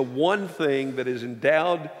created is the one thing that is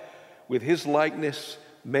endowed with his likeness,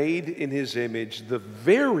 made in his image. The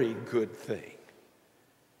very good thing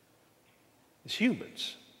is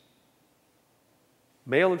humans,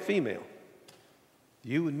 male and female,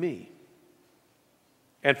 you and me.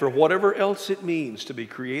 And for whatever else it means to be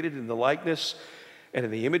created in the likeness and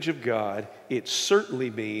in the image of God, it certainly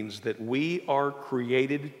means that we are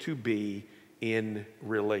created to be in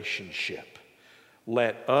relationship.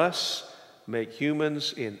 Let us make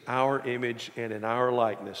humans in our image and in our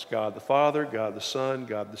likeness. God the Father, God the Son,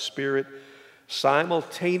 God the Spirit,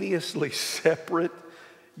 simultaneously separate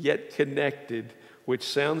yet connected, which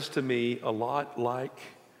sounds to me a lot like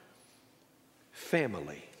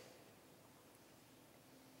family.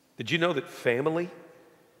 Did you know that family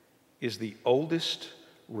is the oldest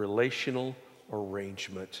relational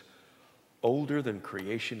arrangement, older than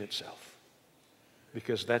creation itself?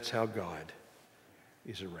 Because that's how God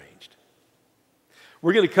is arranged.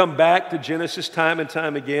 We're going to come back to Genesis time and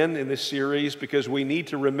time again in this series because we need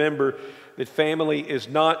to remember that family is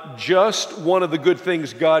not just one of the good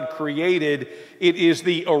things God created, it is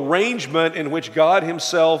the arrangement in which God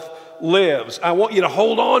himself lives. I want you to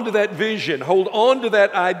hold on to that vision, hold on to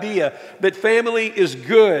that idea that family is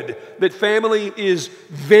good, that family is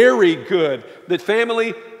very good, that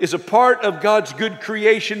family is a part of God's good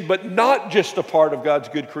creation, but not just a part of God's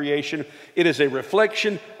good creation. It is a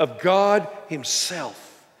reflection of God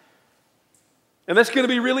himself. And that's going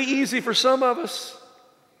to be really easy for some of us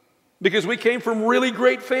because we came from really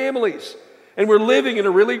great families. And we're living in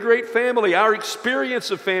a really great family. Our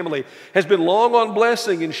experience of family has been long on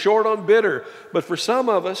blessing and short on bitter. But for some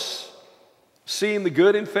of us, seeing the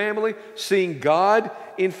good in family, seeing God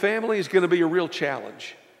in family is going to be a real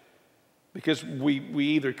challenge. Because we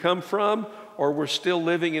either come from or we're still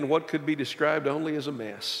living in what could be described only as a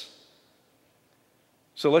mess.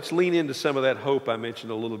 So let's lean into some of that hope I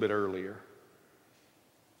mentioned a little bit earlier.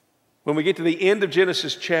 When we get to the end of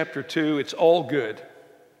Genesis chapter 2, it's all good.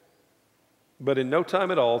 But in no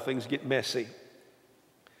time at all, things get messy.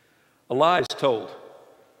 A lie is told,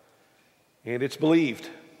 and it's believed,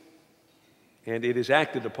 and it is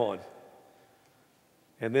acted upon.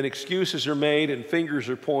 And then excuses are made and fingers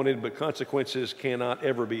are pointed, but consequences cannot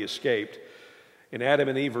ever be escaped. And Adam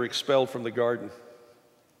and Eve are expelled from the garden.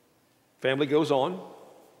 Family goes on,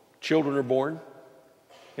 children are born,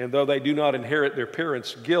 and though they do not inherit their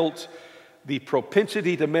parents' guilt, the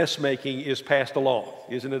propensity to mess making is passed along,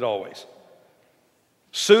 isn't it always?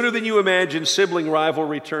 Sooner than you imagine, sibling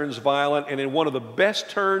rivalry turns violent, and in one of the best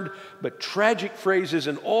turned but tragic phrases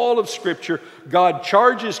in all of Scripture, God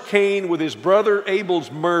charges Cain with his brother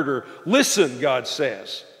Abel's murder. Listen, God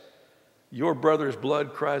says, your brother's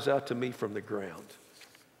blood cries out to me from the ground.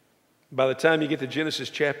 By the time you get to Genesis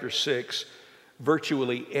chapter 6,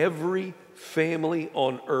 virtually every family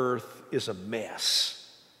on earth is a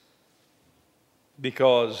mess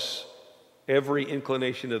because every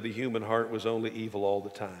inclination of the human heart was only evil all the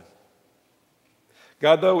time.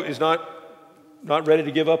 God, though, is not ready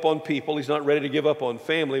to give up on people. He's not ready to give up on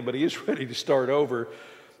family, but he is ready to start over.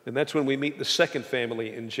 And that's when we meet the second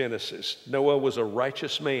family in Genesis. Noah was a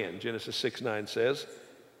righteous man, Genesis 6:9 says,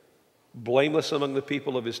 blameless among the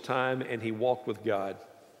people of his time, and he walked with God.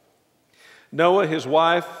 Noah, his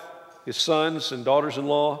wife, his sons and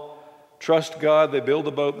daughters-in-law trust God. They build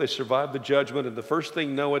the boat. They survive the judgment. And the first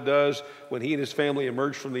thing Noah does when he and his family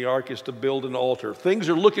emerge from the ark is to build an altar. Things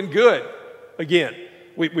are looking good again.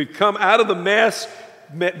 We've come out of the mess.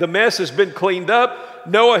 The mess has been cleaned up.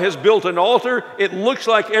 Noah has built an altar. It looks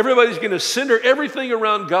like everybody's going to center everything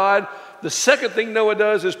around God. The second thing Noah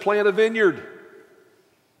does is plant a vineyard.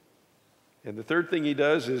 And the third thing he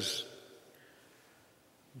does is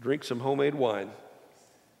drink some homemade wine.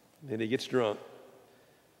 Then he gets drunk.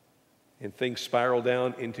 And things spiral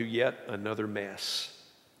down into yet another mess.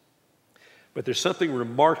 But there's something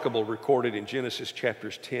remarkable recorded in Genesis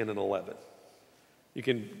chapters 10 and 11. You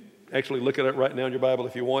can actually look at it right now in your Bible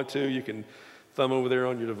if you want to. You can thumb over there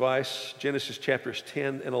on your device. Genesis chapters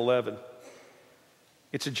 10 and 11.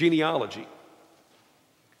 It's a genealogy.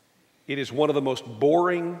 It is one of the most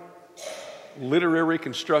boring literary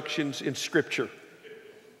constructions in Scripture.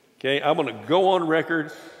 Okay, I'm going to go on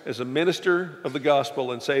record as a minister of the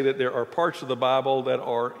gospel and say that there are parts of the Bible that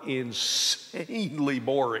are insanely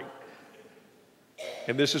boring.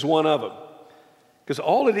 And this is one of them. Because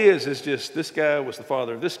all it is just this guy was the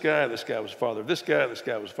father of this guy was the father of this guy, this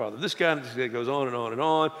guy was the father of this guy, and it goes on and on and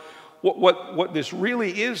on. What this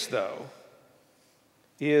really is, though,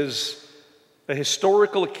 is a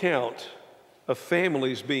historical account of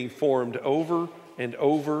families being formed over and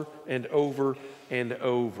over and over and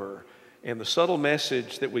over. And the subtle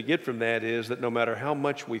message that we get from that is that no matter how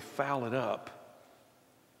much we foul it up,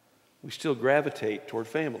 we still gravitate toward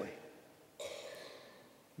family.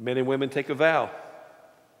 Men and women take a vow.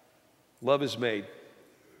 Love is made.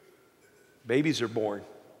 Babies are born.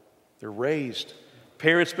 They're raised.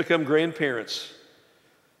 Parents become grandparents.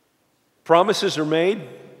 Promises are made.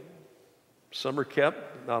 Some are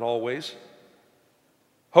kept, not always.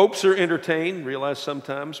 Hopes are entertained, realized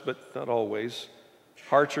sometimes, but not always.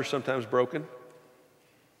 Hearts are sometimes broken.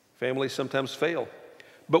 Families sometimes fail.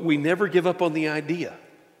 But we never give up on the idea.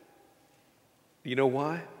 Do you know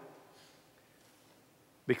why?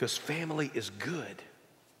 Because family is good.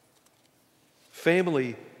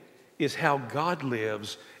 Family is how God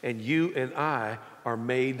lives, and you and I are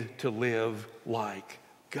made to live like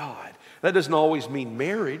God. That doesn't always mean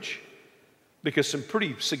marriage, because some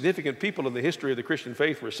pretty significant people in the history of the Christian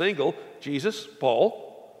faith were single. Jesus, Paul.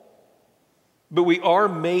 But we are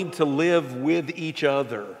made to live with each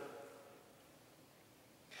other.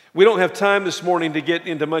 We don't have time this morning to get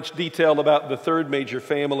into much detail about the third major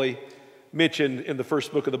family mentioned in the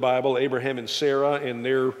first book of the Bible, Abraham and Sarah and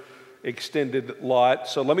their extended lot.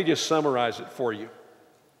 So let me just summarize it for you.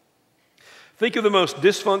 Think of the most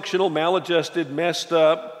dysfunctional, maladjusted, messed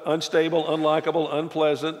up, unstable, unlikable,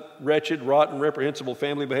 unpleasant, wretched, rotten, reprehensible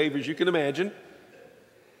family behaviors you can imagine.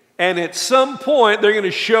 And at some point, they're going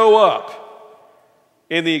to show up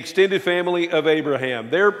in the extended family of Abraham.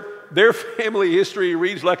 Their family history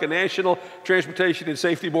reads like a National Transportation and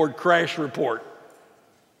Safety Board crash report.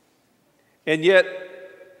 And yet,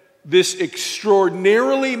 this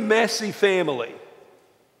extraordinarily messy family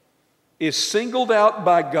is singled out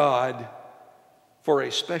by God for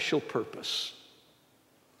a special purpose.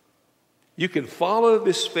 You can follow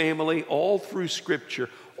this family all through Scripture,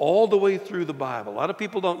 all the way through the Bible. A lot of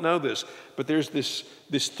people don't know this, but there's this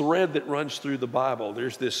thread that runs through the Bible.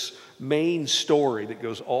 There's this main story that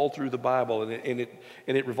goes all through the Bible, and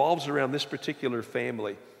it revolves around this particular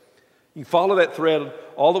family. You follow that thread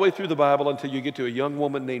all the way through the Bible until you get to a young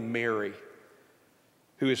woman named Mary,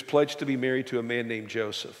 who is pledged to be married to a man named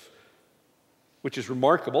Joseph, which is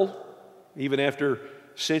remarkable. Even after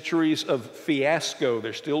centuries of fiasco,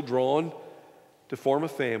 they're still drawn to form a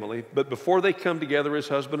family. But before they come together as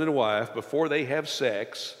husband and wife, before they have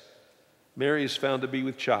sex, Mary is found to be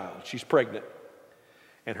with child. She's pregnant.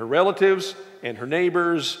 And her relatives and her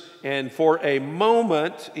neighbors, and for a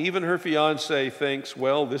moment, even her fiance thinks,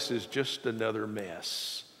 well, this is just another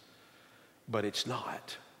mess. But it's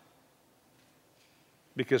not.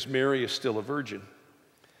 Because Mary is still a virgin,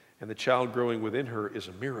 and the child growing within her is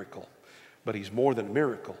a miracle. But he's more than a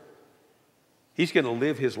miracle. He's going to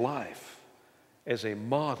live his life as a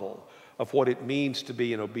model of what it means to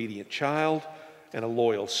be an obedient child and a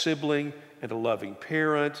loyal sibling and a loving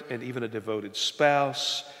parent and even a devoted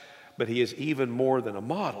spouse. But he is even more than a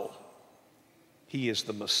model. He is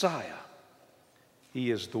the Messiah. He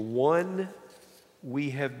is the one we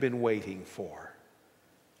have been waiting for.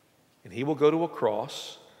 And he will go to a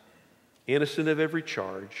cross, innocent of every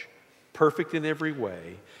charge, perfect in every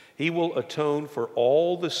way. He will atone for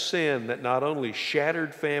all the sin that not only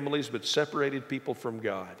shattered families but separated people from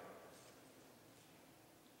God.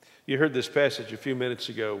 You heard this passage a few minutes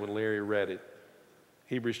ago when Larry read it.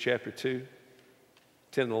 Hebrews chapter 2,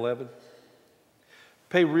 10 and 11.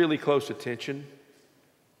 Pay really close attention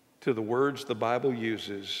to the words the Bible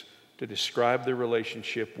uses to describe the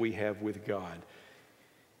relationship we have with God.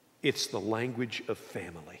 It's the language of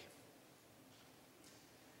family.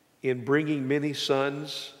 In bringing many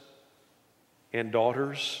sons and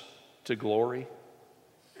daughters to glory,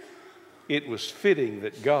 it was fitting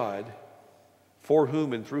that God, for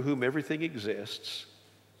whom and through whom everything exists,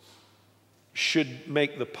 should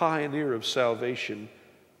make the pioneer of salvation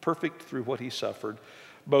perfect through what he suffered,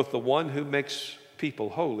 both the one who makes people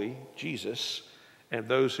holy, Jesus, and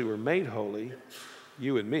those who are made holy,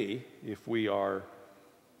 you and me, if we are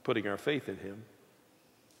putting our faith in him.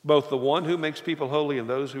 Both the one who makes people holy and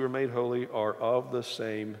those who are made holy are of the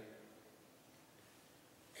same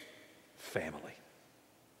family.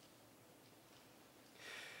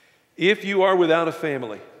 If you are without a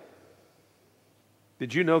family,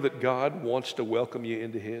 did you know that God wants to welcome you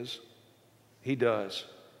into his? He does.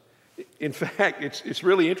 In fact, it's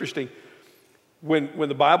really interesting. When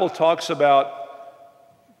the Bible talks about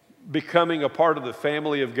becoming a part of the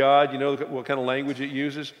family of God, you know what kind of language it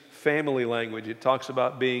uses? Family language. It talks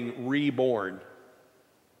about being reborn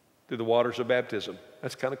through the waters of baptism.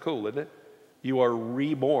 That's kind of cool, isn't it? You are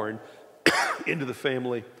reborn into the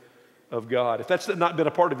family of God. If that's not been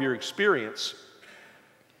a part of your experience,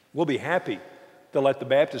 we'll be happy to let the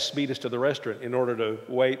Baptists meet us to the restaurant in order to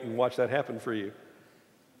wait and watch that happen for you.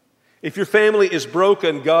 If your family is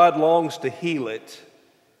broken, God longs to heal it.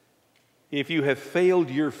 If you have failed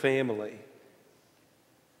your family,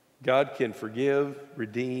 God can forgive,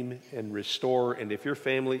 redeem, and restore. And if your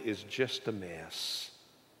family is just a mess,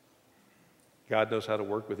 God knows how to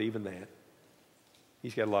work with even that.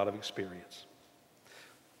 He's got a lot of experience.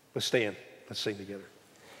 Let's stand. Let's sing together.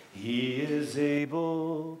 He is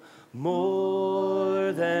able,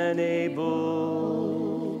 more than able,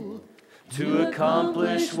 to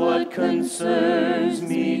accomplish what concerns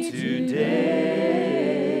me today.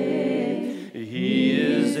 He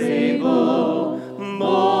is able,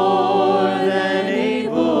 more than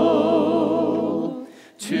able,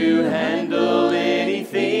 to handle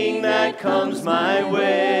anything that comes my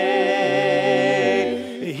way.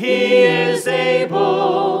 He is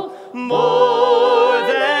able, more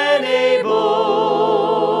than able,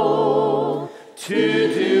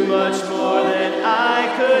 to do much more than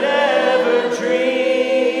I could ever dream.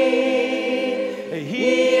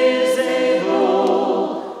 He is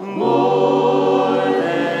able, more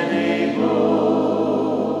than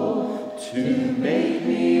able, to make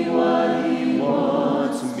me what he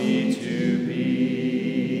wants me to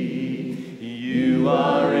be. You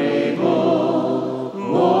are able,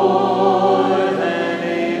 more than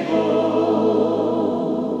able,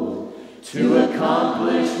 to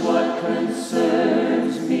accomplish what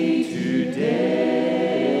concerns me today.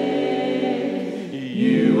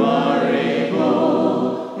 You are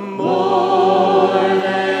able, more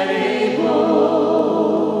than able,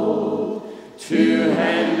 to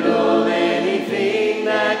handle anything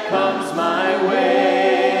that comes my way.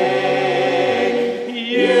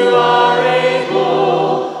 You are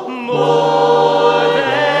able, more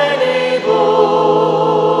than able,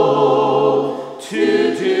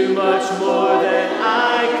 to do much more than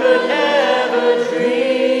I could ever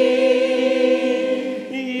dream.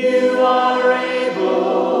 You are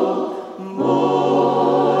able,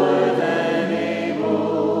 more than able,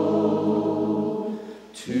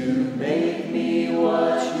 to make me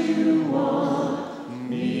what you want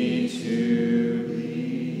me to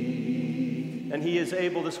be. And he is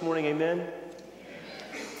able this morning, amen?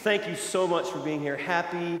 Thank you so much for being here.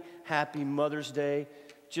 Happy Mother's Day.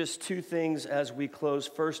 Just two things as we close.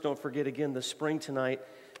 First, don't forget again the spring tonight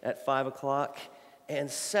at 5 o'clock. And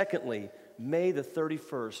secondly, May the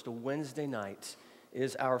 31st, a Wednesday night,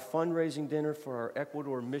 is our fundraising dinner for our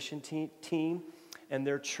Ecuador mission team and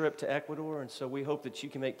their trip to Ecuador. And so we hope that you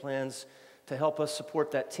can make plans to help us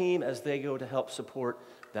support that team as they go to help support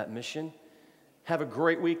that mission. Have a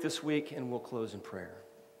great week this week, and we'll close in prayer.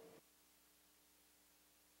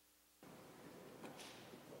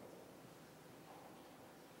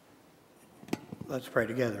 Let's pray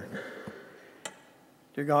together.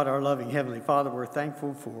 Dear God, our loving Heavenly Father, we're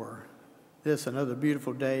thankful for this another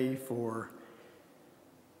beautiful day, for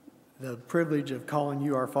the privilege of calling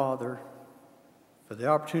you our Father, for the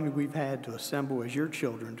opportunity we've had to assemble as your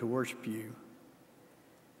children to worship you.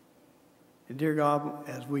 And dear God,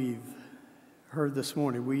 as we've heard this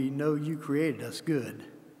morning, we know you created us good,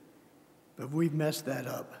 but we've messed that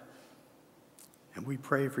up, and we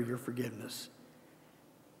pray for your forgiveness.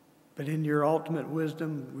 But in your ultimate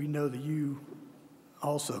wisdom, we know that you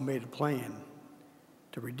also made a plan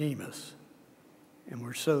to redeem us. And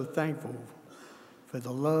we're so thankful for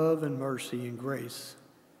the love and mercy and grace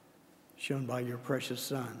shown by your precious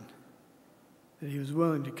Son, that he was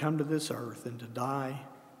willing to come to this earth and to die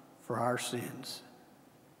for our sins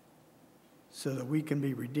so that we can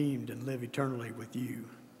be redeemed and live eternally with you.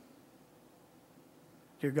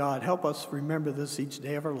 Dear God, help us remember this each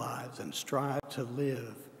day of our lives and strive to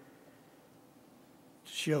live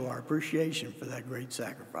to show our appreciation for that great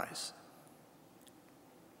sacrifice.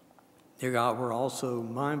 Dear God, we're also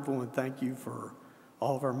mindful and thank you for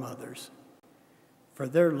all of our mothers, for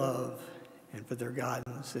their love and for their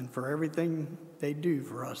guidance and for everything they do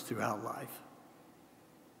for us throughout life.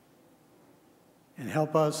 And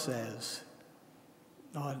help us as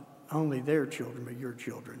not only their children, but your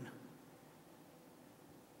children,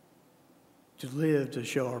 to live to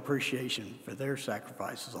show our appreciation for their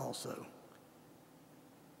sacrifices also.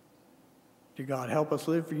 Dear God, help us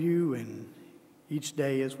live for you in each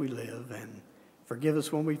day as we live, and forgive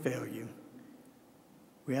us when we fail you.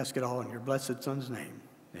 We ask it all in your blessed Son's name.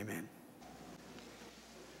 Amen.